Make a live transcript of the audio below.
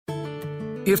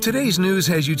If today's news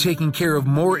has you taking care of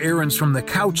more errands from the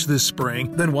couch this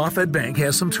spring, then WaFd Bank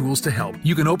has some tools to help.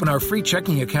 You can open our free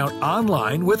checking account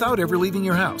online without ever leaving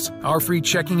your house. Our free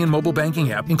checking and mobile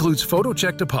banking app includes photo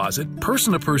check deposit,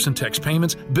 person-to-person text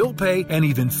payments, bill pay, and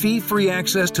even fee-free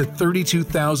access to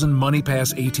 32,000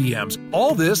 MoneyPass ATMs.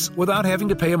 All this without having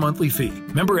to pay a monthly fee.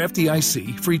 Member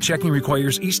FDIC, free checking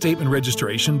requires e-statement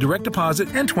registration, direct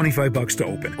deposit, and $25 to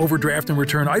open. Overdraft and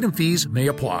return item fees may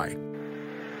apply.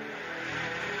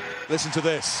 Listen to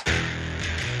this.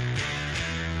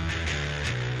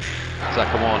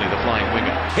 Zakuani, the flying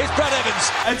winger. Here's Brad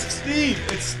Evans. It's Steve.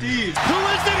 It's Steve. Who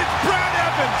is it? It's Brad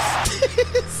Evans.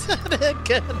 He said it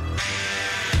again.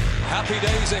 Happy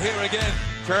days are here again.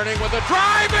 Turning with a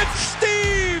drive. It's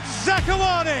Steve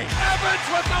Zakuani. Evans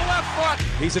with the left foot.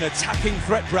 He's an attacking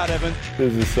threat, Brad Evans.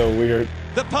 This is so weird.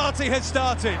 The party has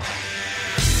started.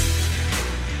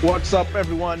 What's up,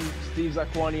 everyone? Steve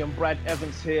Zakuani and Brad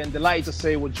Evans here, and delighted to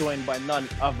say we're joined by none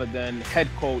other than head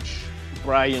coach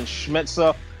Brian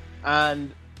Schmetzer.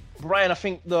 And Brian, I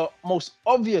think the most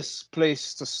obvious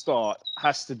place to start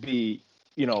has to be,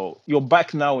 you're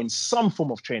back now in some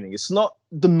form of training. It's not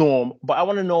the norm, but I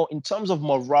want to know, in terms of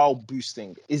morale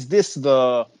boosting, is this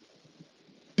the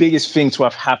biggest thing to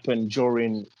have happened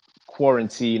during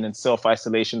quarantine and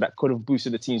self-isolation that could have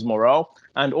boosted the team's morale?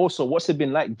 And also, what's it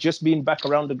been like just being back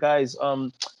around the guys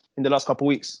in the last couple of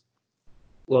weeks?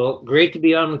 Well, great to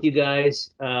be on with you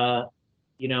guys. I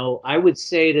would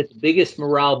say that the biggest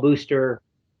morale booster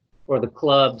for the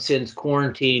club since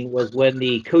quarantine was when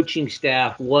the coaching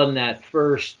staff won that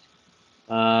first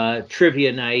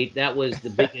trivia night. That was the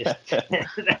biggest.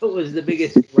 That was the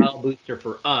biggest morale booster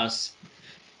for us.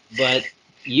 But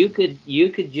you could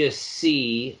just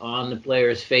see on the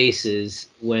players' faces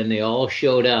when they all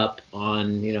showed up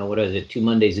on 2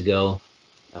 Mondays ago.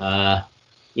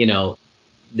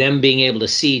 Them being able to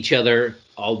see each other,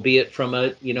 albeit from a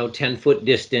 10-foot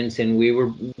distance, and we were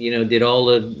did all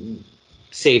the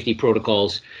safety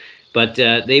protocols, but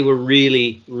they were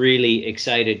really, really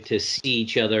excited to see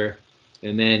each other.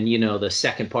 And then the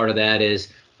second part of that is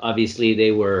obviously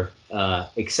they were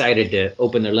excited to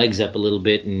open their legs up a little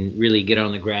bit and really get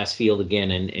on the grass field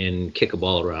again and kick a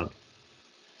ball around.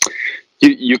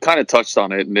 You kind of touched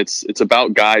on it, and it's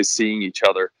about guys seeing each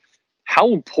other.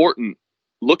 How important,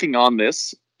 looking on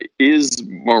this, is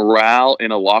morale in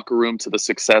a locker room to the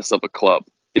success of a club?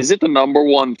 Is it the number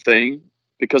one thing?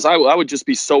 Because I would just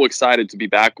be so excited to be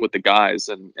back with the guys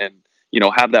and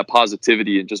have that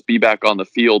positivity and just be back on the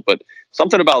field. But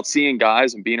something about seeing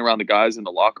guys and being around the guys in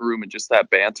the locker room and just that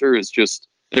banter is just,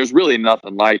 there's really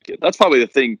nothing like it. That's probably the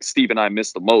thing Steve and I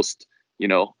miss the most.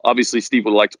 Obviously Steve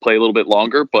would like to play a little bit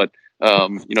longer, but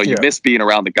you miss being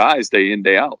around the guys day in,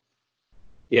 day out.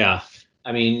 Yeah.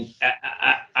 I mean,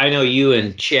 I know you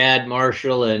and Chad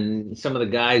Marshall and some of the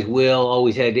guys, Will,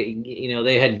 always had,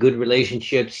 they had good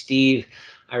relationships. Steve,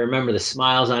 I remember the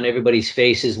smiles on everybody's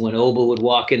faces when Oba would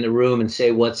walk in the room and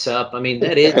say, "What's up?" I mean,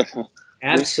 that is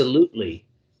absolutely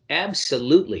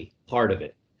part of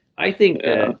it. I think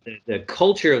the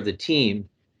culture of the team,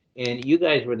 and you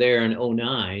guys were there in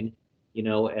 2009,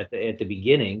 at the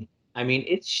beginning. I mean,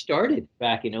 it started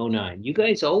back in 2009. You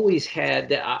guys always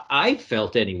had, I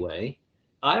felt anyway,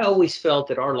 I always felt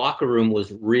that our locker room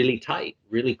was really tight,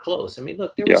 really close. I mean,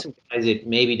 look, there were some guys that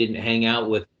maybe didn't hang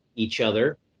out with each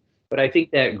other, but I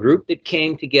think that group that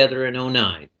came together in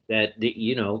 2009, that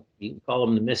you can call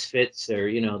them the Misfits or,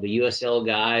 the USL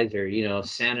guys or,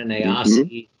 Santa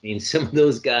Nayasi. I mean, some of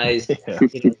those guys,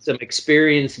 some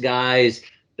experienced guys,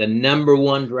 the number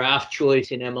one draft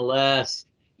choice in MLS.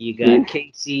 You got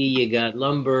Casey, you got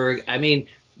Lundberg. I mean,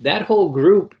 that whole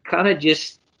group kind of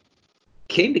just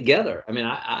came together. I mean,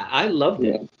 I loved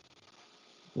it.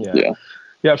 Yeah.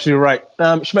 You're absolutely right.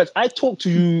 Schmetz, I talked to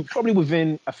you probably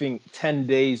within, I think, 10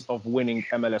 days of winning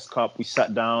MLS Cup. We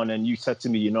sat down and you said to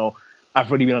me, I've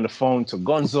already been on the phone to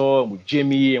Gonzo and with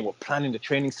Jimmy and we're planning the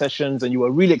training sessions, and you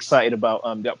were really excited about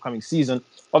the upcoming season.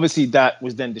 Obviously, that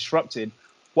was then disrupted.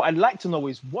 What I'd like to know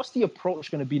is, what's the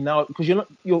approach going to be now? Because you're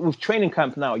with training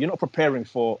camp now. You're not preparing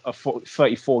for a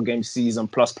 34-game season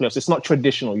plus playoffs. It's not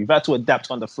traditional. You've had to adapt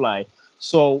on the fly.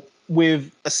 So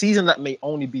with a season that may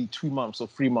only be 2 months or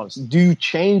 3 months, do you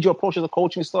change your approach to the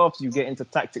coaching staff? Do you get into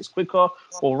tactics quicker?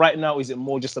 Or right now, is it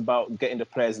more just about getting the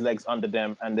players' legs under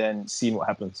them and then seeing what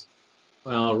happens?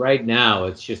 Well, right now,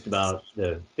 it's just about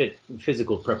the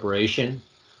physical preparation.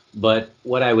 But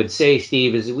what I would say,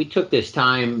 Steve, is that we took this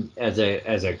time as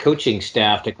a coaching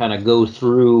staff to kind of go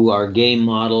through our game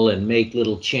model and make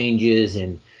little changes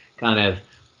and kind of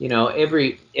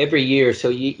every year. So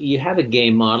you have a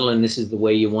game model, and this is the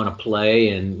way you want to play.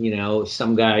 And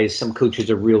some coaches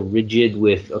are real rigid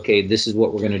with, okay, this is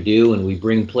what we're going to do, and we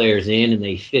bring players in, and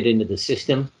they fit into the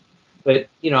system. But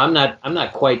I'm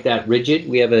not quite that rigid.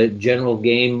 We have a general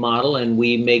game model, and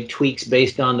we make tweaks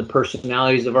based on the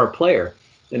personalities of our player.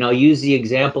 And I'll use the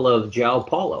example of João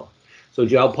Paulo. So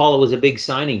João Paulo was a big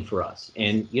signing for us,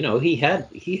 and he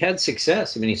had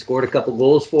success. I mean, he scored a couple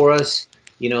goals for us.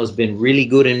 Has been really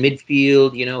good in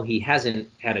midfield. He hasn't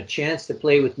had a chance to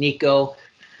play with Nico.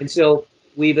 And so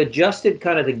we've adjusted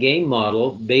kind of the game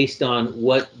model based on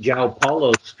what João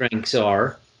Paulo's strengths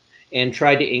are and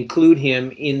tried to include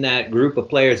him in that group of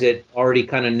players that already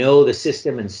kind of know the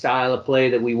system and style of play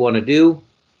that we want to do.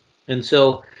 And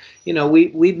so,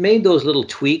 we've made those little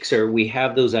tweaks, or we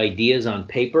have those ideas on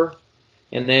paper.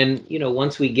 And then,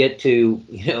 once we get to,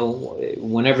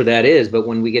 whenever that is, but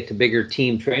when we get to bigger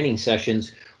team training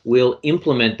sessions, we'll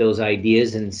implement those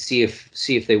ideas and see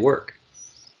if they work.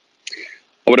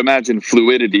 I would imagine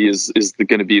fluidity is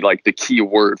going to be like the key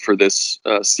word for this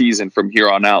season from here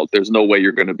on out. There's no way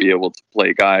you're going to be able to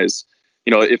play guys,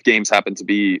 if games happen to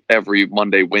be every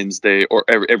Monday, Wednesday, or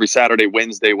every Saturday,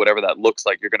 Wednesday, whatever that looks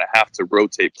like, you're going to have to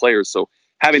rotate players. So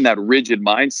having that rigid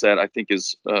mindset, I think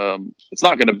is it's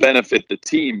not going to benefit the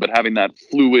team, but having that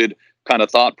fluid kind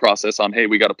of thought process on, hey,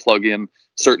 we got to plug in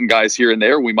certain guys here and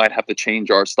there. We might have to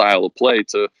change our style of play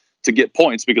to get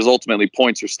points, because ultimately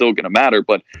points are still going to matter.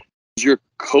 But has your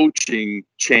coaching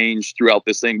changed throughout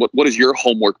this thing? What has your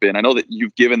homework been? I know that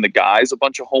you've given the guys a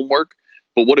bunch of homework,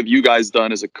 but what have you guys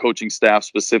done as a coaching staff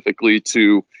specifically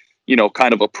to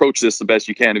kind of approach this the best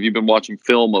you can? Have you been watching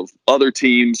film of other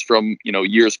teams from,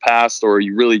 years past, or are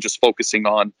you really just focusing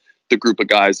on the group of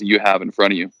guys that you have in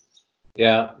front of you?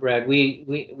 Yeah, Brad,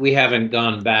 we haven't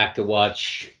gone back to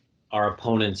watch our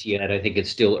opponents yet. I think it's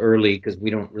still early because we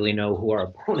don't really know who our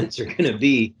opponents are going to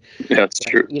be. Yeah, that's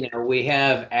true. We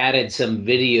have added some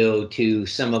video to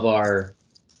some of our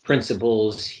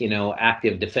principles,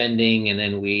 active defending, and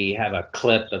then we have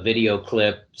a video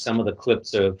clip, some of the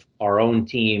clips of our own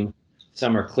team.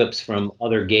 Some are clips from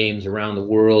other games around the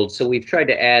world. So we've tried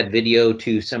to add video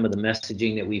to some of the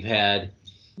messaging that we've had.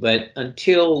 But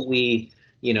until we,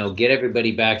 get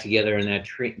everybody back together in that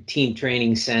team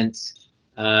training sense,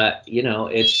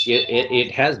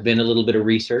 it has been a little bit of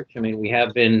research. I mean, we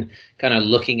have been kind of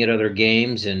looking at other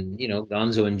games, and,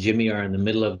 Gonzo and Jimmy are in the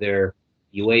middle of their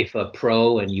UEFA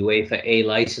Pro and UEFA A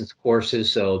license courses.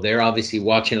 So they're obviously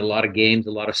watching a lot of games,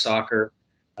 a lot of soccer.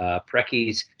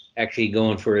 Precky's actually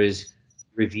going for his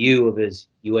review of his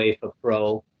UEFA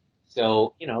Pro.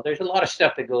 So, there's a lot of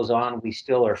stuff that goes on. We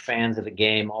still are fans of the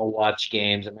game. I'll watch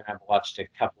games. I mean, I've watched a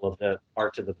couple of the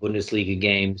parts of the Bundesliga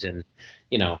games, and,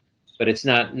 but it's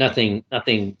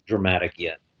nothing dramatic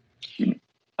yet.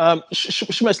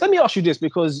 Schmetz, let me ask you this,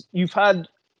 because you've had,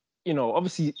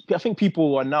 obviously, I think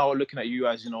people are now looking at you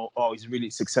as, he's a really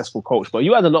successful coach, but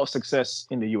you had a lot of success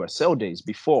in the USL days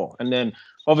before. And then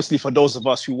obviously for those of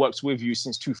us who worked with you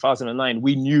since 2009,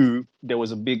 we knew there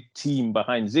was a big team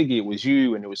behind Ziggy. It was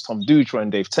you, and it was Tom Dutra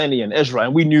and Dave Tenney and Ezra.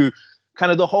 And we knew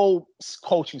kind of the whole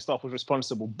coaching stuff was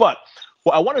responsible. But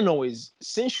what I want to know is,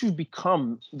 since you've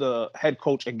become the head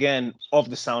coach again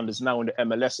of the Sounders now in the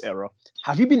MLS era,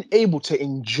 have you been able to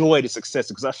enjoy the success?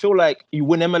 Because I feel like you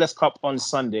win MLS Cup on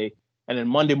Sunday, and then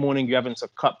Monday morning you're having to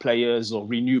cut players or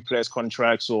renew players'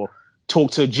 contracts, or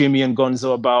talk to Jimmy and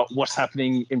Gonzo about what's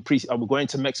happening in are we going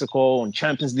to Mexico and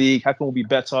Champions League? How can we be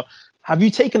better? Have you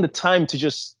taken the time to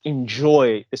just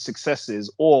enjoy the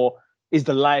successes, or is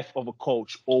the life of a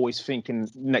coach always thinking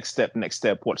next step,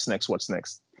 what's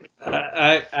next?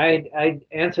 I'd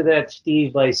answer that,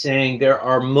 Steve, by saying there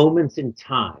are moments in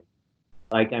time.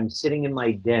 Like, I'm sitting in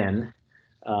my den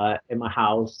in my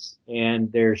house, and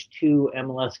there's 2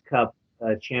 MLS Cup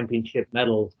championship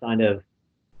medals kind of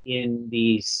in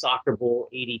the Soccer Bowl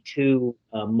 82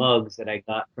 mugs that I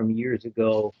got from years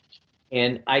ago.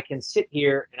 And I can sit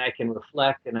here and I can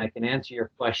reflect and I can answer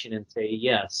your question and say,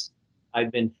 yes,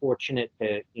 I've been fortunate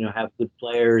to, have good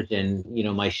players, and,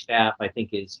 my staff, I think,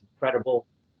 is incredible.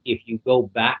 If you go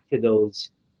back to those,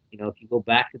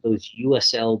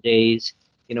 USL days,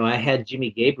 I had Jimmy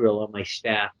Gabriel on my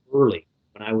staff early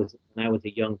when I was a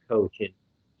young coach, and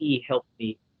he helped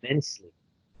me immensely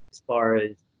as far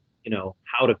as,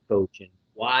 how to coach and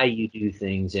why you do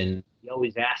things. And he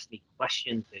always asked me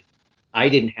questions that I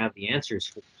didn't have the answers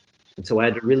for. And so I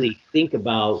had to really think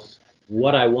about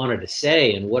what I wanted to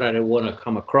say and what I want to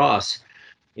come across.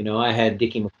 I had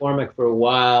Dickie McCormick for a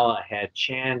while. I had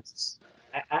Chance.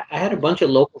 I had a bunch of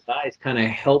local guys kind of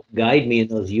help guide me in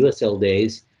those USL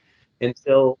days. And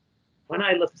so when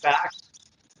I look back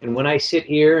and when I sit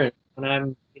here and when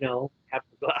I'm, have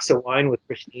a glass of wine with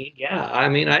Christine. Yeah, I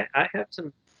mean, I have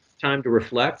some time to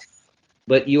reflect,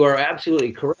 but you are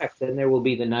absolutely correct. Then there will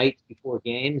be the nights before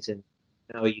games, and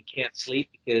you can't sleep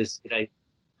because did I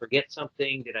forget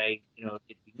something? Did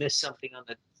we miss something on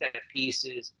the set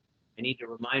pieces? I need to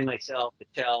remind myself to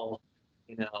tell,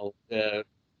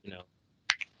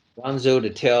 Gonzo, to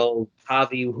tell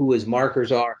Javi who his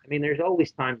markers are. I mean, there's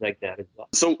always times like that as well.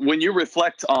 So when you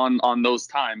reflect on those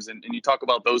times and you talk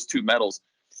about those 2 medals,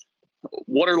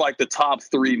 what are like the top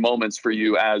 3 moments for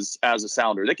you as a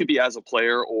Sounder? They could be as a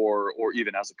player or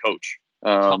even as a coach.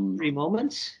 Top 3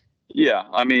 moments? Yeah,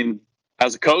 I mean,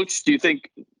 as a coach, do you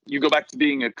think you go back to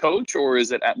being a coach, or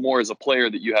is it more as a player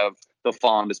that you have the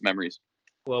fondest memories?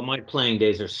 Well, my playing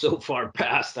days are so far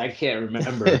past, I can't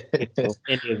remember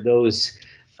any of those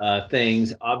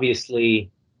things. Obviously,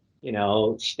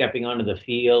 stepping onto the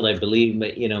field, I believe,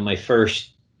 my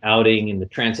first outing in the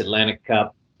Transatlantic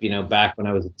Cup, back when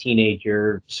I was a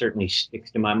teenager, certainly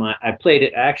sticks to my mind. I played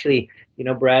it actually,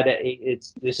 Brad,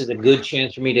 this is a good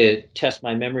chance for me to test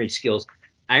my memory skills.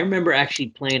 I remember actually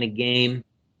playing a game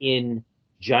in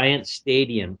Giant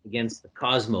Stadium against the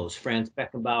Cosmos, Franz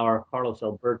Beckenbauer, Carlos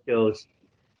Albertos,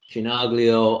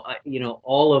 Chinaglio,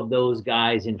 all of those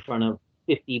guys in front of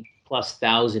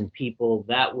 50,000+ people.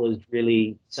 That was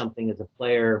really something as a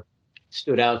player,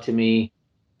 stood out to me.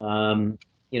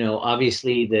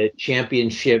 Obviously the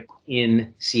championship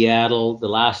in Seattle, the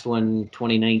last one,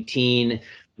 2019,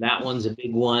 that one's a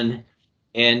big one.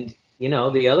 And,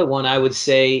 the other one I would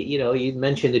say, you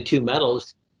mentioned the 2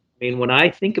 medals. I mean, when I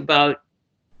think about,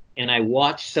 and I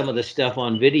watch some of the stuff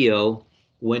on video,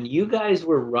 when you guys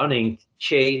were running to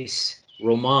chase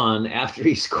Roman after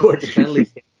he scored the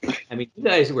penalty, I mean, you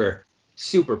guys were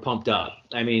super pumped up.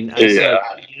 I mean, I saw,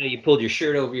 you pulled your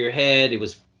shirt over your head. It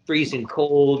was freezing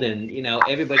cold, and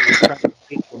everybody was trying to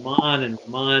chase Roman, and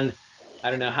Roman,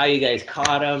 I don't know how you guys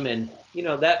caught him, and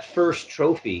that first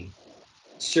trophy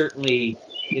certainly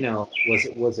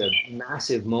was a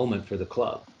massive moment for the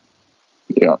club.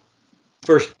 Yeah,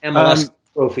 first MLS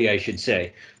trophy, I should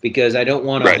say, because I don't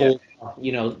want to hold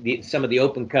some of the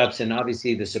Open Cups and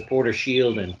obviously the Supporter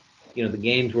Shield and the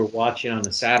games we're watching on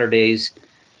the Saturdays,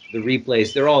 the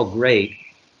replays, they're all great,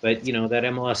 but that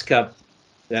MLS Cup,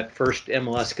 that first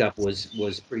MLS Cup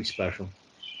was pretty special.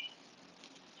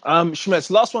 Schmetz,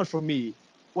 last one from me.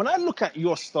 When I look at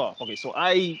your stuff, okay, so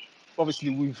obviously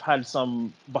we've had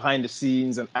some behind the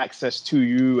scenes and access to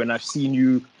you, and I've seen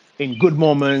you in good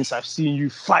moments. I've seen you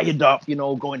fired up,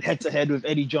 going head to head with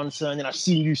Eddie Johnson, and I've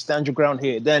seen you stand your ground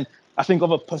here. Then I think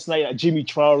of a personality like Jimmy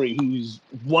Traore, who's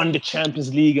won the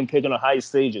Champions League and played on the highest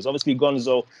stages. Obviously,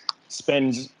 Gonzo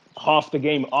spends half the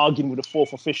game arguing with the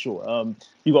 4th official.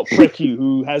 You got Preki,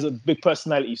 who has a big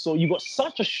personality. So you got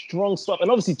such a strong stuff.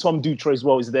 And obviously Tom Dutra as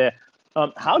well is there.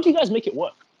 How do you guys make it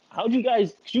work?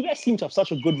 Because you guys seem to have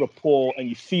such a good rapport and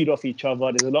you feed off each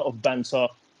other. There's a lot of banter,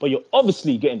 but you're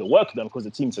obviously getting the work done because the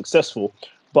team's successful.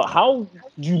 But how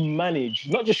do you manage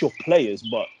not just your players,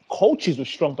 but coaches with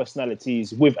strong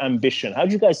personalities, with ambition? How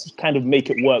do you guys kind of make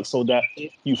it work so that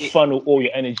you funnel all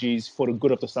your energies for the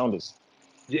good of the Sounders?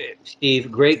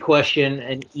 Steve, great question.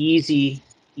 An easy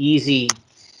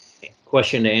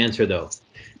question to answer, though.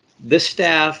 This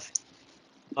staff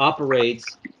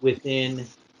operates within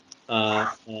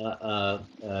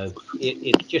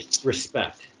it's just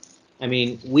respect. I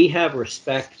mean, we have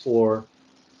respect for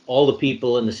all the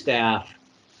people in the staff,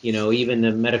 even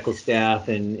the medical staff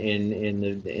and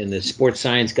the sports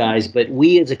science guys, but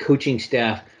we as a coaching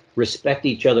staff respect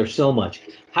each other so much.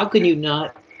 How can you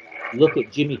not look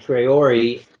at Jimmy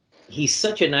Traore? He's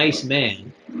such a nice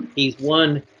man. He's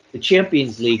won the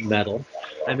Champions League medal.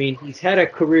 I mean, he's had a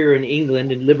career in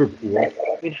England and Liverpool. I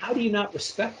mean, how do you not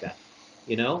respect that?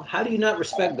 How do you not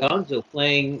respect Gonzo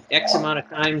playing X amount of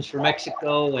times for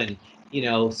Mexico and,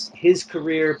 his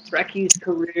career, Preki's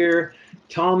career,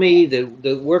 Tommy,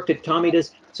 the work that Tommy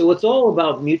does. So it's all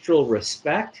about mutual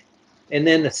respect. And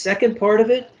then the second part of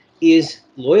it is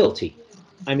loyalty.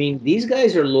 I mean, these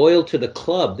guys are loyal to the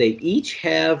club. They each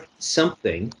have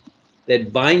something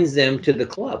that binds them to the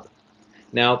club.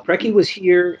 Now, Preki was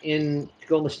here in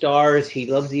Tacoma Stars. He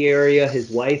loves the area. His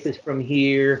wife is from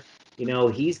here.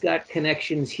 He's got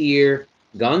connections here.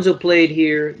 Gonzo played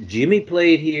here. Jimmy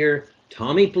played here.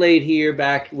 Tommy played here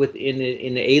back in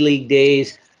the A-League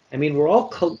days. I mean, we're all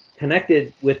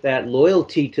connected with that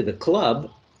loyalty to the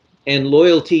club and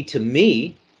loyalty to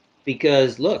me.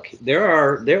 Because look, there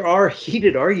are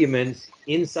heated arguments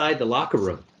inside the locker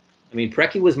room. I mean,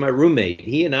 Preki was my roommate.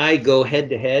 He and I go head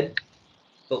to head.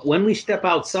 But when we step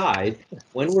outside,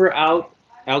 when we're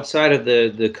outside of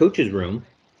the coach's room,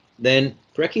 then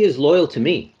Preki is loyal to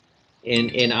me.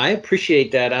 And I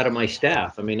appreciate that out of my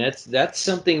staff. I mean, that's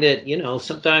something that,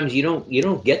 sometimes you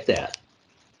don't get that.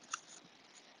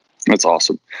 That's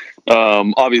awesome.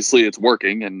 Obviously it's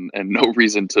working and no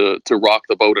reason to rock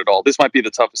the boat at all. This might be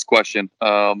the toughest question.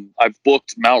 I've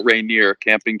booked Mount Rainier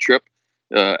camping trip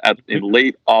in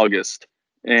late August,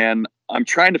 and I'm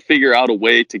trying to figure out a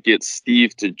way to get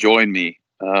Steve to join me.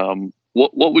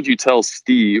 What would you tell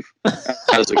Steve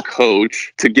as a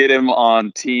coach to get him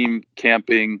on team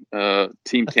camping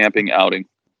outing?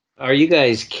 Are you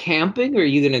guys camping, or are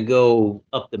you going to go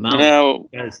up the mountain? No,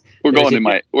 we're going in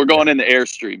the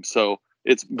Airstream, so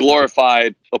it's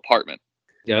glorified apartment.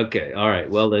 Okay, all right.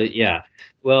 Well, yeah.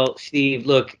 Well, Steve,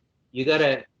 look, you got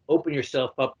to open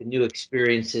yourself up to new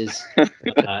experiences.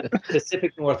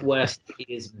 Pacific Northwest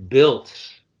is built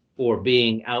for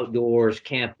being outdoors,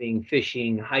 camping,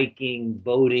 fishing, hiking,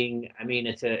 boating. I mean,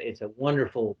 it's a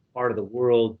wonderful part of the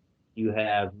world. You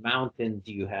have mountains,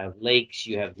 you have lakes,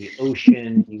 you have the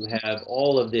ocean, you have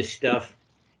all of this stuff,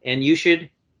 and you should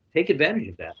take advantage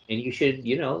of that. And you should,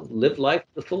 live life to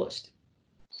the fullest.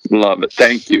 Love it.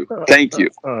 Thank you. All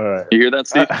right. You hear that,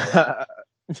 Steve?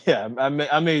 Yeah,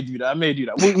 I may do that.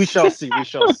 We shall see.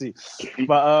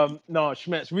 But no,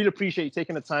 Schmetz, really appreciate you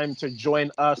taking the time to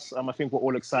join us. I think we're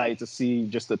all excited to see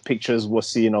just the pictures we're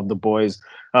seeing of the boys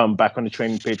back on the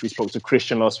training page. We spoke to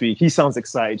Christian last week. He sounds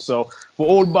excited. So we're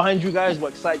all behind you guys. We're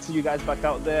excited to see you guys back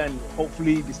out there, and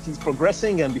hopefully this keeps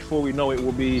progressing. And before we know it,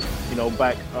 we'll be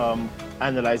back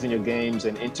analyzing your games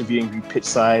and interviewing you pitch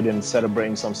side and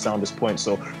celebrating some Sounders points.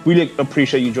 So really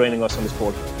appreciate you joining us on this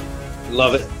board.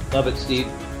 Love it, Steve.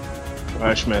 All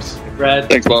right, Schmitz. Brad.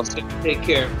 Thanks, boss. Take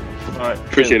care. All right.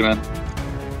 Appreciate it, man.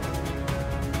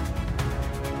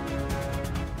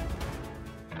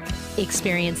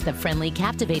 Experience the friendly,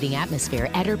 captivating atmosphere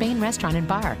at Urbane Restaurant and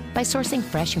Bar. By sourcing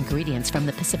fresh ingredients from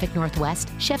the Pacific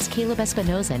Northwest, chefs Caleb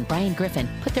Espinoza and Brian Griffin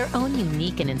put their own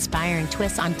unique and inspiring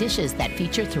twists on dishes that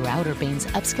feature throughout Urbane's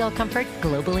upscale comfort,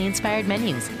 globally inspired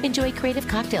menus. Enjoy creative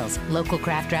cocktails, local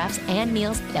craft drafts, and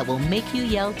meals that will make you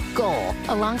yell, "Goal!"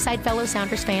 alongside fellow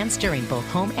Sounders fans during both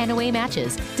home and away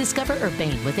matches. Discover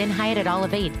Urbane within Hyatt at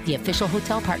Olive 8, the official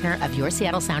hotel partner of your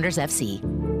Seattle Sounders FC.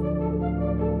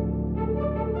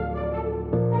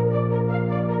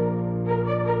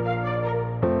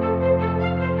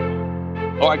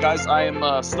 All right, guys, I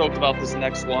am stoked about this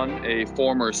next one. A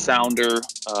former Sounder,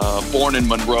 born in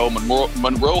Monroe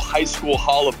High School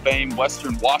Hall of Fame,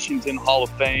 Western Washington Hall of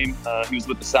Fame. He was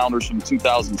with the Sounders from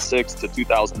 2006 to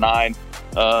 2009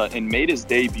 and made his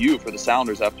debut for the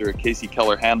Sounders after a Casey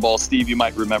Keller handball. Steve, you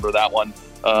might remember that one.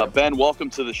 Ben, welcome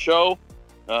to the show.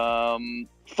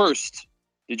 First,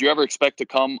 did you ever expect to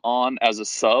come on as a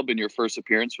sub in your first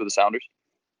appearance for the Sounders?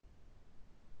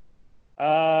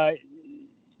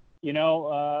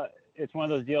 It's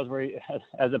one of those deals where,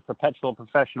 as a perpetual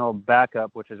professional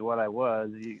backup, which is what I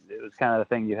was, it was kind of the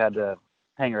thing you had to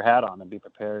hang your hat on and be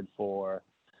prepared for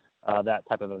that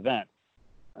type of event.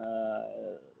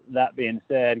 That being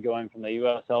said, going from the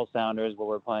USL Sounders, where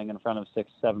we're playing in front of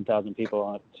 7,000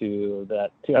 people, to that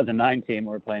 2009 team,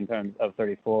 where we're playing in front of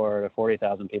 34 to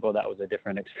 40,000 people, that was a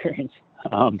different experience.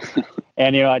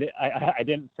 And I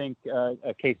didn't think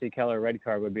a Casey Keller red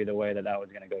card would be the way that was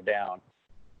going to go down.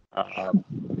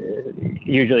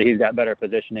 Usually he's got better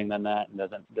positioning than that and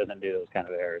doesn't do those kind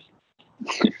of errors.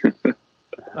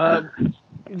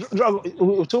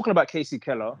 We're talking about Casey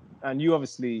Keller, and you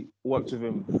obviously worked with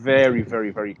him very,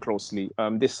 very, very closely.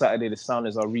 This Saturday, the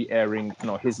Sounders are re-airing,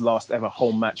 his last ever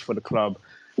home match for the club.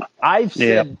 I've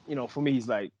said, for me, he's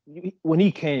like, when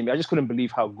he came, I just couldn't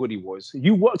believe how good he was.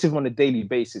 You worked with him on a daily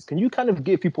basis. Can you kind of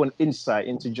give people an insight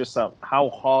into just how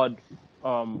hard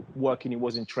working he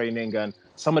was in training and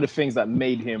some of the things that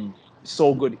made him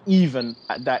so good even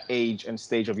at that age and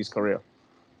stage of his career?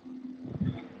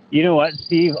 You know what,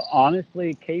 Steve?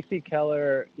 Honestly, Casey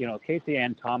Keller, Casey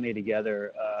and Tommy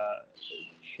together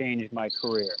changed my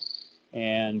career.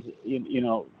 And,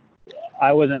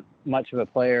 I wasn't much of a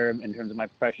player in terms of my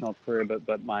professional career, but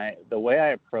the way I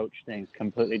approach things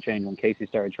completely changed when Casey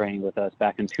started training with us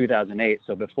back in 2008.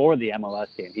 So before the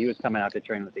MLS game, he was coming out to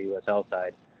train with the USL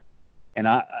side. And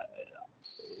I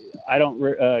don't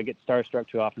get starstruck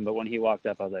too often, but when he walked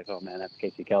up, I was like, oh, man, that's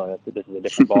Casey Keller. This is a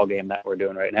different ball game that we're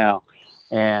doing right now.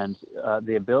 And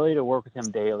the ability to work with him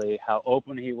daily, how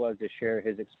open he was to share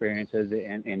his experiences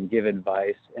and give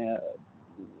advice,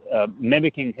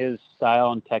 mimicking his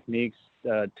style and techniques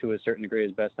to a certain degree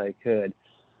as best I could,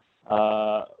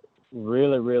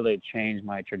 really, really changed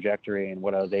my trajectory and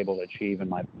what I was able to achieve in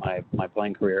my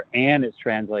playing career. And it's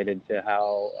translated to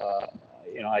how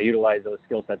I utilize those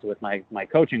skill sets with my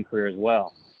coaching career as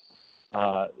well.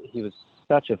 He was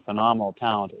such a phenomenal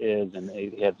talent and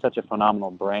he had such a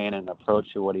phenomenal brain and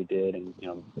approach to what he did, and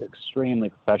extremely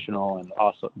professional and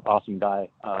awesome guy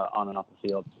on and off the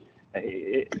field.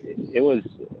 It was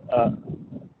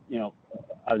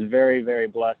I was very, very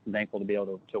blessed and thankful to be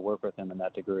able to work with him in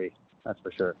that degree. That's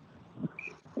for sure.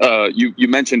 You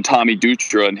mentioned Tommy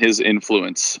Dutra and his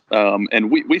influence,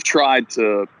 and we've tried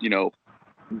to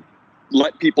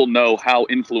let people know how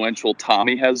influential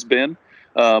Tommy has been,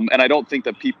 and I don't think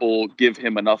that people give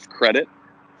him enough credit.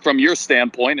 From your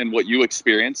standpoint and what you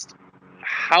experienced,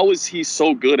 how is he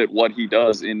so good at what he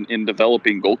does in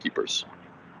developing goalkeepers?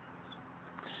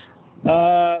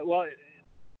 Well,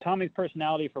 Tommy's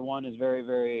personality, for one, is very,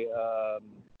 very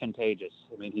contagious.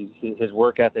 I mean, his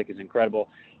work ethic is incredible.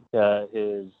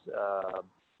 His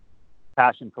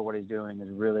passion for what he's doing is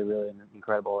really, really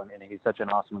incredible, and he's such an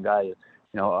awesome guy.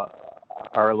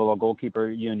 Our little goalkeeper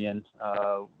union,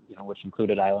 which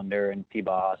included Islander and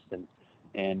P-Boss and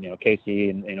Casey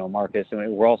and Marcus. I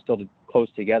mean, we're all still close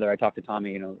together. I talked to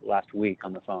Tommy, last week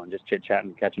on the phone, just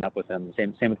chit-chatting, catching up with him.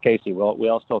 Same with Casey. We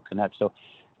all still connect. So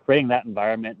creating that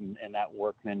environment and that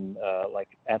workman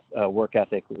work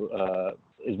ethic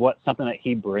is something that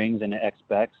he brings and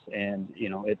expects. And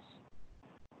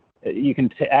you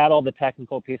can add all the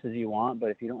technical pieces you want, but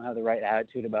if you don't have the right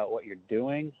attitude about what you're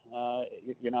doing,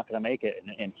 you're not going to make it.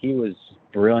 And he was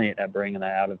brilliant at bringing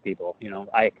that out of people.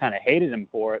 I kind of hated him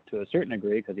for it to a certain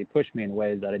degree because he pushed me in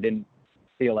ways that I didn't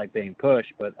feel like being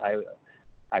pushed, but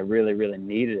I really, really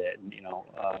needed it. And,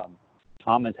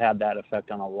 Tom has had that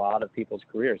effect on a lot of people's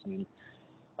careers. I mean,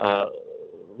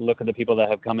 look at the people that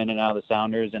have come in and out of the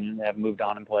Sounders and have moved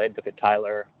on and played. Look at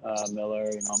Tyler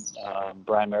Miller.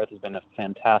 Brian Meredith has been a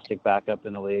fantastic backup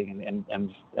in the league,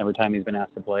 and every time he's been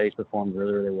asked to play, he's performed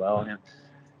really, really well. And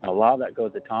a lot of that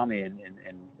goes to Tommy and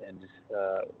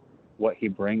what he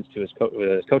brings to his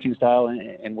coaching style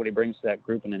and what he brings to that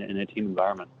group in a team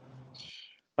environment.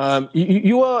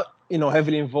 You are,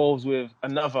 heavily involved with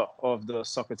another of the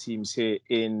soccer teams here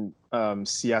in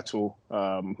Seattle,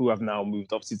 who have now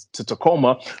moved up to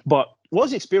Tacoma. But what was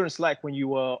the experience like when you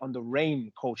were on the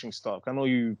Reign coaching staff? I know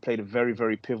you played a very,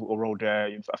 very pivotal role there.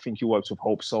 I think you worked with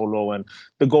Hope Solo and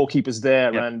the goalkeepers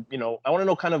there. Yep. And, I want to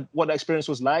know kind of what that experience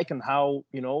was like and how,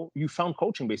 you found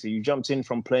coaching, basically. You jumped in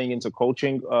from playing into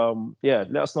coaching.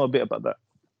 Let us know a bit about that.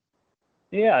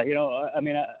 Yeah,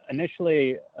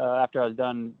 initially after I was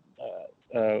done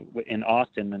in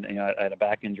Austin, and I had a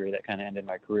back injury that kind of ended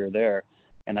my career there,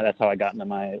 and that's how I got into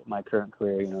my current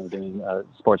career. Doing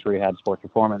sports rehab, sports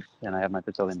performance, and I have my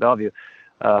facility in Bellevue.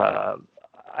 While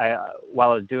I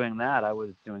was doing that, I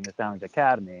was doing the Sounders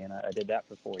Academy, and I did that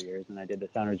for 4 years, and I did the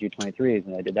Sounders U23s,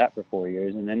 and I did that for 4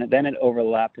 years, and then it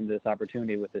overlapped into this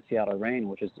opportunity with the Seattle Reign,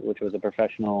 which was a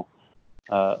professional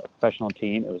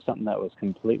team. It was something that was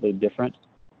completely different.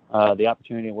 The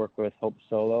opportunity to work with Hope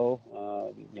Solo,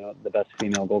 the best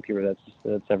female goalkeeper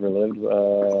that's ever lived,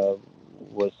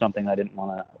 was something I didn't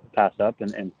want to pass up.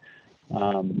 And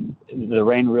the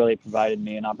Reign really provided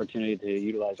me an opportunity to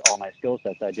utilize all my skill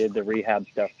sets. I did the rehab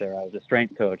stuff there. I was a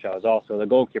strength coach. I was also the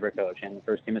goalkeeper coach and the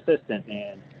first team assistant.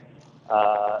 And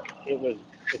it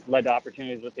led to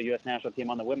opportunities with the U.S. national team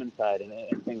on the women's side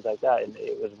and things like that. And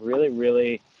it was really,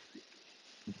 really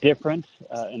different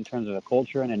in terms of a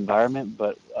culture and environment,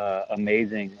 but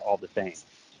amazing all the same.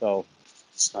 So,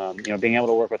 being able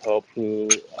to work with Hope, who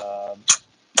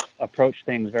approached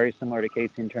things very similar to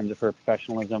Casey in terms of her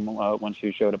professionalism when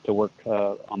she showed up to work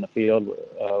on the field,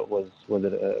 was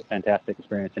a fantastic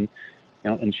experience.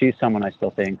 And she's someone I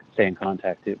still stay in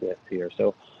contact with here.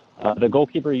 So the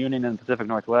goalkeeper union in the Pacific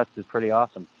Northwest is pretty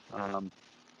awesome.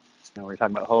 We're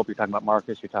talking about Hope, you're talking about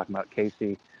Marcus, you're talking about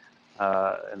Casey.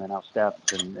 And then now Steph,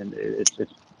 and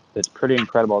it's pretty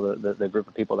incredible the group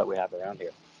of people that we have around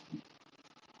here.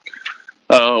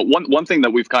 One thing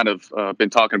that we've kind of been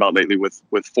talking about lately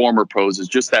with former pros is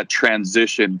just that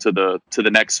transition to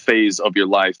the next phase of your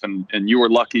life, and you were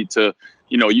lucky to,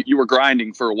 you were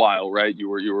grinding for a while, right? You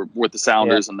were with the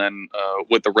Sounders, yeah. And then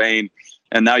with the Reign,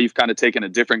 and now you've kind of taken a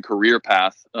different career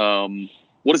path.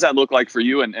 What does that look like for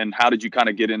you, and how did you kind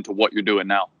of get into what you're doing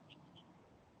now?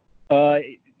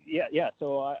 Yeah.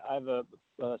 So I have a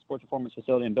sports performance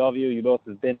facility in Bellevue. You both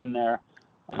have been there.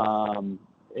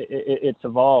 It's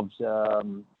evolved.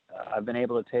 I've been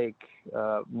able to take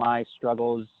my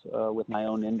struggles with my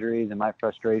own injuries and my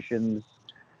frustrations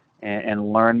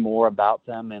and learn more about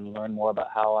them and learn more about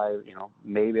how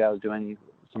maybe I was doing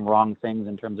some wrong things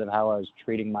in terms of how I was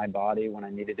treating my body when I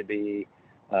needed to be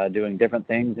doing different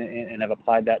things, and I've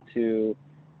applied that to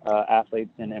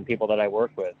athletes and people that I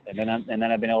work with, and then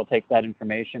I've been able to take that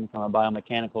information from a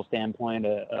biomechanical standpoint,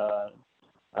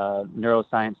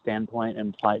 neuroscience standpoint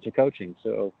and apply it to coaching.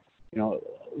 So,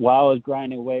 while I was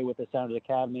grinding away with the Sounders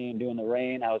Academy and doing the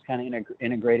Reign, I was kind of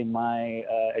integrating my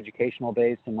educational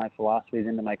base and my philosophies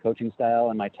into my coaching style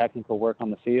and my technical work on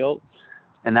the field.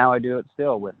 And now I do it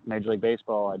still with Major League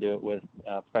Baseball. I do it with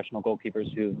professional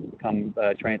goalkeepers who come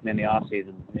train with me in the off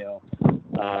season,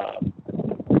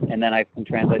 and then I can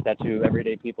translate that to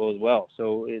everyday people as well.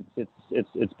 So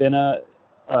it's been a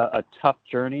tough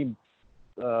journey.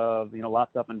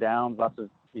 Lots of up and downs, lots of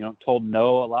told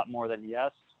no a lot more than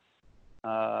yes.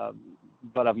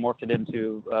 But I've morphed it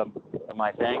into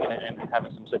my thing and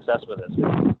having some success with it. So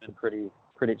it's been pretty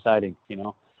exciting.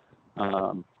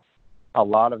 A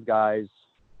lot of guys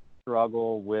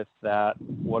struggle with that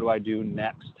what do I do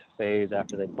next phase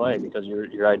after they play, because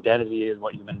your identity is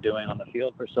what you've been doing on the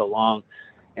field for so long,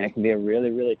 and it can be a really,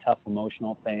 really tough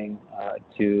emotional thing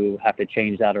to have to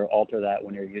change that or alter that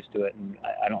when you're used to it. And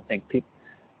I don't think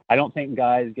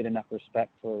guys get enough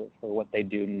respect for what they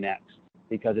do next,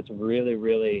 because it's really,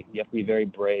 really, you have to be very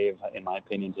brave, in my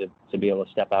opinion, to be able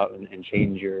to step out and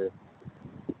change your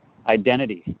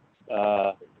identity,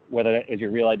 whether that is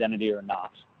your real identity or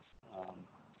not.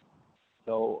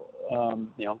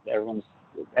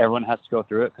 Everyone has to go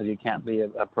through it, because you can't be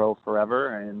a pro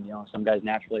forever. And, some guys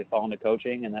naturally fall into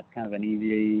coaching, and that's kind of not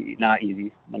easy.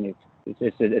 I mean,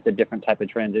 it's a different type of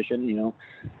transition,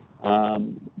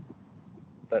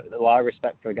 but a lot of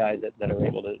respect for guys that are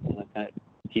able to kind of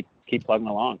keep plugging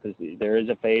along, because there is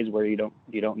a phase where you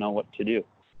don't know what to do.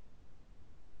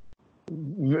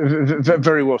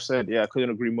 Very well said. Yeah, I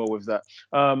couldn't agree more with that.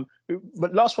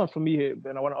 But last one from me here,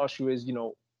 Ben, I want to ask you is,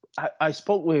 I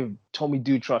spoke with Tommy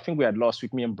Dutra. I think we had last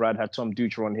week, me and Brad had Tom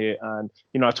Dutra on here. And,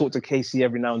 I talk to Casey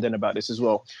every now and then about this as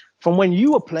well. From when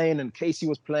you were playing and Casey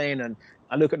was playing, and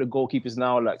I look at the goalkeepers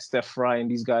now, like Steph Fry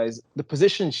and these guys, the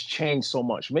positions change so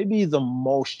much. Maybe the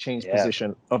most changed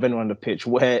position of anyone on the pitch,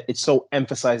 where it's so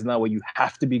emphasized now, where you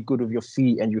have to be good with your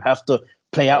feet and you have to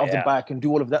play out of the back and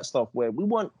do all of that stuff, where we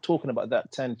weren't talking about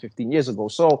that 10, 15 years ago.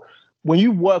 So when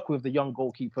you work with the young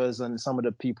goalkeepers and some of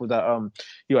the people that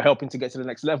you're helping to get to the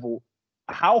next level,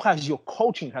 how has your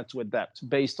coaching had to adapt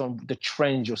based on the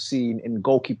trends you're seeing in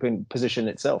goalkeeping position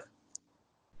itself?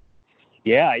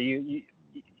 Yeah,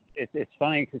 it's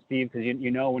funny, Steve, because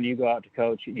when you go out to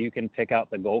coach, you can pick out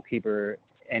the goalkeeper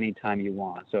anytime you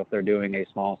want. So if they're doing a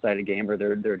small-sided game or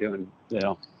they're doing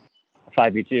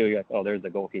 5v2, you're like, oh, there's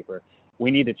the goalkeeper. We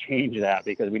need to change that,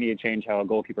 because we need to change how a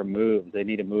goalkeeper moves. They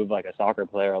need to move like a soccer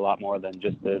player a lot more than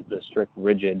just the strict,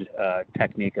 rigid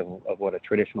technique of what a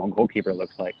traditional goalkeeper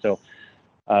looks like. So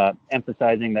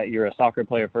emphasizing that you're a soccer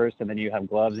player first, and then you have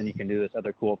gloves and you can do this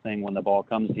other cool thing when the ball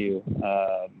comes to you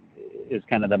is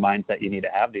kind of the mindset you need to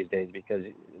have these days, because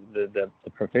the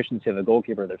proficiency of a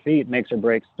goalkeeper at their feet makes or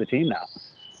breaks the team now.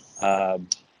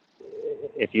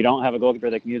 If you don't have a goalkeeper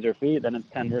that can use their feet, then it's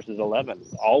 10 versus 11,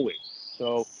 always.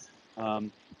 So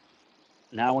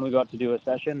now when we go out to do a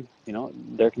session,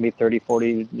 there can be 30,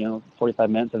 40, 45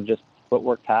 minutes of just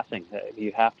footwork passing.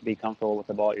 You have to be comfortable with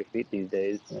the ball at your feet these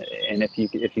days. And if you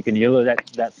can use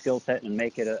that skill set and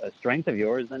make it a strength of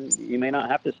yours, then you may not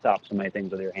have to stop so many things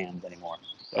with your hands anymore.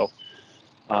 So,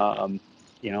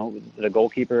 the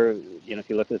goalkeeper, if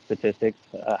you look at the statistics,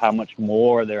 how much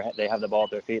more they have the ball at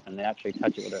their feet than they actually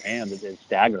touch it with their hands is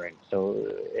staggering. So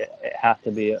it has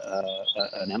to be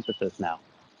an emphasis now.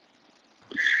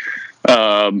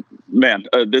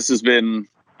 This has been,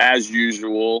 as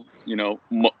usual,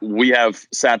 we have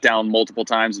sat down multiple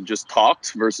times and just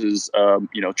talked versus,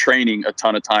 training a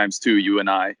ton of times too, you and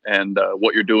I, and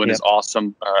what you're doing is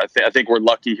awesome. I think we're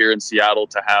lucky here in Seattle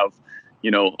to have,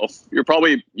 you're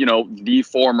probably, the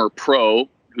former pro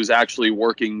who's actually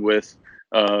working with,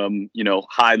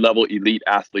 high level elite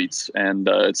athletes. And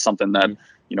it's something that,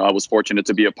 I was fortunate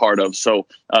to be a part of. So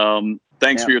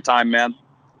thanks for your time, man.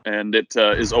 And it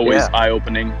is always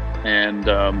eye-opening. And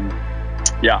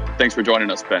thanks for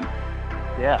joining us, Ben.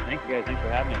 Yeah, thank you guys. Thanks for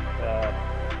having me.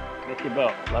 Miss you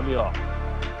both. Love you all.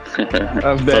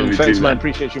 Ben, thanks, man.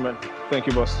 Appreciate you, man. Thank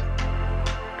you, boss.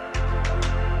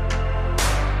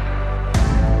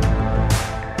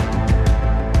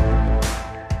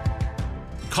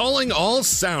 Calling all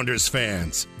Sounders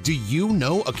fans. Do you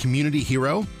know a community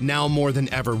hero? Now more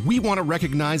than ever, we want to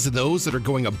recognize those that are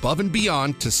going above and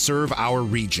beyond to serve our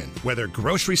region. Whether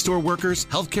grocery store workers,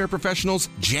 healthcare professionals,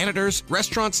 janitors,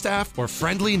 restaurant staff, or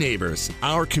friendly neighbors,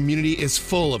 our community is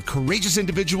full of courageous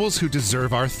individuals who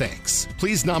deserve our thanks.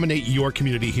 Please nominate your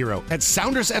community hero at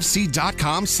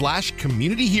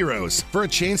SoundersFC.com/community heroes for a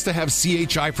chance to have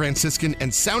CHI Franciscan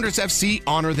and Sounders FC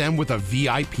honor them with a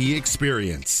VIP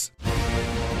experience.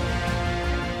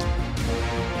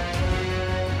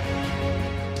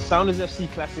 Sounders FC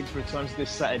Classics returns this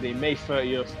Saturday, May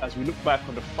 30th, as we look back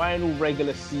on the final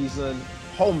regular season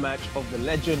home match of the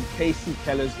legend Kasey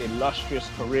Keller's illustrious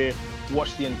career.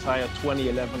 Watch the entire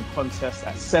 2011 contest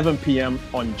at 7 p.m.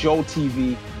 on Joe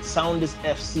TV,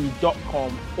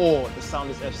 SoundersFC.com, or the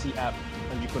Sounders FC app.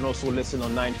 And you can also listen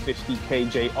on 950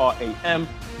 KJRAM.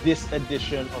 This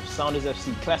edition of Sounders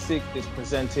FC Classic is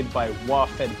presented by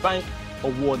WaFed Bank,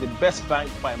 awarded Best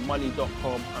Bank by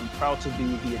Money.com. I'm proud to be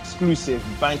the exclusive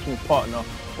banking partner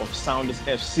of Sounders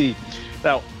FC.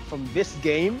 Now, from this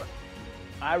game,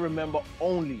 I remember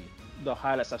only the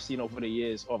highlights I've seen over the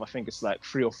years of, I think it's like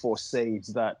 3 or 4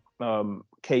 saves that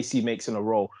Kasey makes in a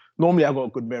row. Normally, I've got a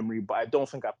good memory, but I don't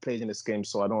think I played in this game,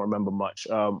 so I don't remember much.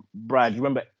 Brad, you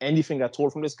remember anything at all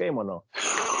from this game or no?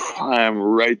 I'm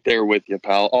right there with you,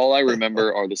 pal. All I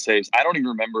remember are the saves. I don't even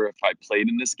remember if I played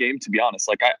in this game, to be honest.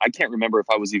 Like, I can't remember if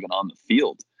I was even on the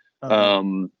field.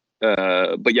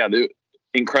 But yeah, the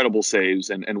incredible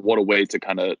saves, and what a way to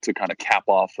kind of cap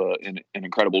off an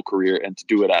incredible career, and to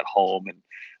do it at home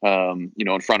and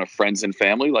in front of friends and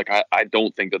family. Like, I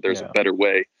don't think that there's a better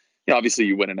way. Obviously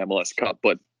you win an MLS Cup,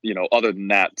 but other than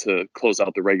that, to close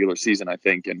out the regular season, I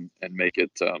think, and make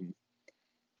it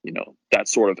that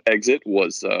sort of exit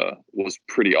was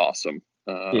pretty awesome.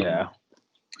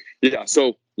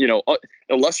 So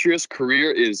illustrious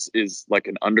career is like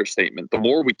an understatement. The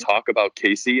more we talk about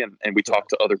Kasey and we talk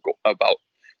to about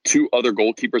 2 other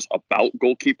goalkeepers about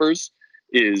goalkeepers,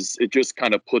 is it just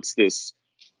kind of puts this.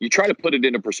 You try to put it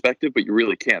into perspective, but you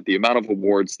really can't. The amount of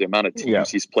awards, the amount of teams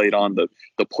he's played on, the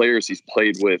players he's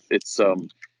played with,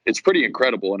 it's pretty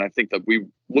incredible. And I think that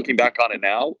looking back on it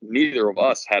now, neither of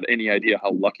us had any idea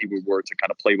how lucky we were to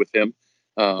kind of play with him.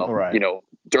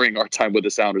 During our time with the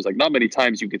Sounders, like, not many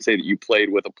times you can say that you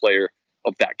played with a player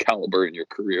of that caliber in your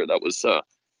career. That was,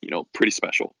 pretty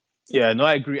special. Yeah, no,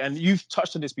 I agree. And you've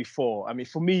touched on this before. I mean,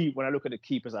 for me, when I look at the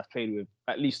keepers I've played with,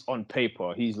 at least on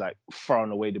paper, he's like far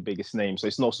and away the biggest name. So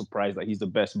it's no surprise that he's the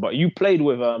best. But you played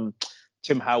with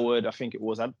Tim Howard, I think it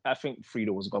was. I think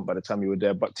Frida was gone by the time you were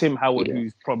there. But Tim Howard,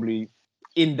 who's probably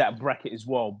in that bracket as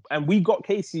well. And we got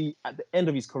Kasey at the end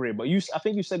of his career. But I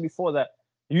think you said before that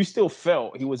you still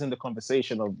felt he was in the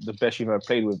conversation of the best you've ever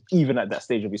played with, even at that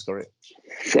stage of his career.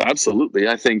 Absolutely.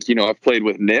 I think, I've played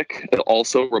with Nick,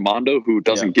 also Ramondo, who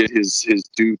doesn't get his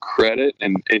due credit.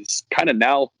 And it's kind of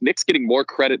now, Nick's getting more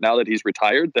credit now that he's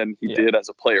retired than he did as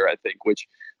a player, I think, which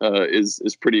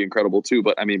is pretty incredible too.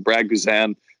 But I mean, Brad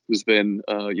Guzan, who's been,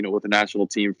 with the national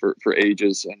team for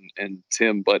ages, and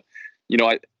Tim, but,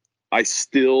 I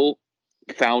still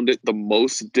found it the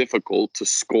most difficult to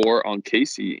score on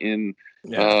Kasey in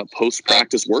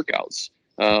post-practice workowks.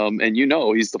 And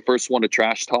he's the first one to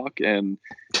trash talk, and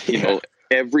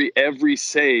every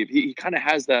save, he kind of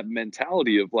has that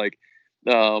mentality of like,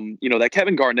 that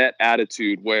Kevin Garnett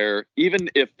attitude, where even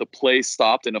if the play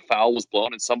stopped and a foul was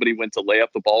blown and somebody went to lay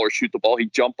up the ball or shoot the ball,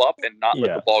 he'd jump up and not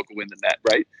let the ball go in the net,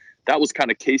 right? That was kind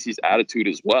of Kasey's attitude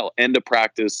as well. End of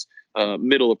practice,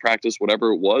 middle of practice,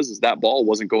 whatever it was, is that ball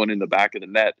wasn't going in the back of the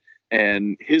net.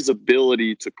 And his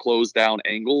ability to close down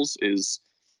angles is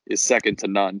second to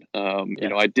none.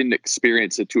 I didn't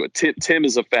experience it to a Tim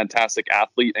is a fantastic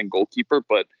athlete and goalkeeper,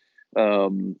 but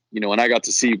and I got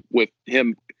to see with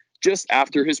him just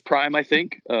after his prime. I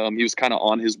think he was kind of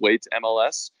on his way to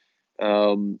MLS.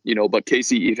 But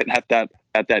Kasey, even at that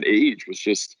age, was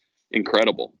just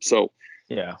incredible. So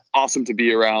awesome to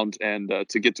be around, and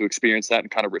to get to experience that and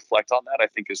kind of reflect on that, I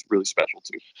think is really special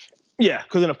too. Yeah,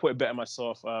 couldn't have put it better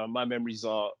myself. My memories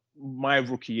are my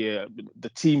rookie year, the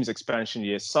team's expansion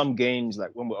year. Some games,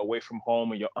 like when we're away from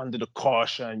home and you're under the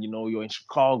caution, you're in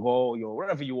Chicago, you're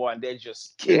wherever you are, and they're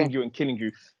just killing you and killing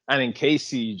you. And in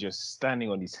Kasey, just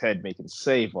standing on his head, making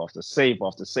save after save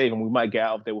after save. And we might get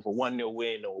out of there with a 1-0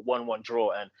 win or a 1-1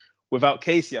 draw. And without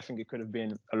Kasey, I think it could have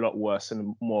been a lot worse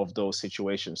in more of those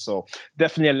situations. So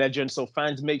definitely a legend. So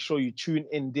fans, make sure you tune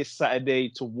in this Saturday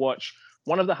to watch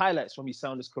one of the highlights from his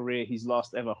Sounders career, his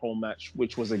last ever home match,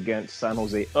 which was against San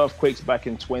Jose Earthquakes back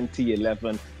in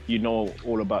 2011. You know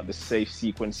all about the safe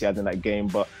sequence he had in that game.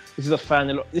 But this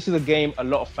is a game a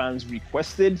lot of fans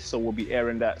requested, so we'll be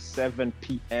airing that 7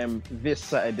 p.m. this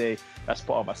Saturday. That's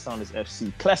part of our Sounders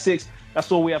FC Classics.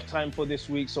 That's all we have time for this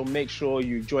week, so make sure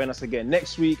you join us again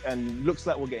next week. And looks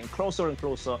like we're getting closer and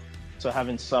closer to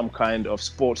having some kind of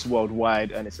sports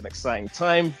worldwide, and it's an exciting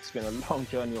time. It's been a long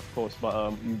journey, of course,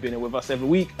 but you've been with us every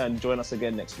week, and join us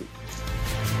again next week.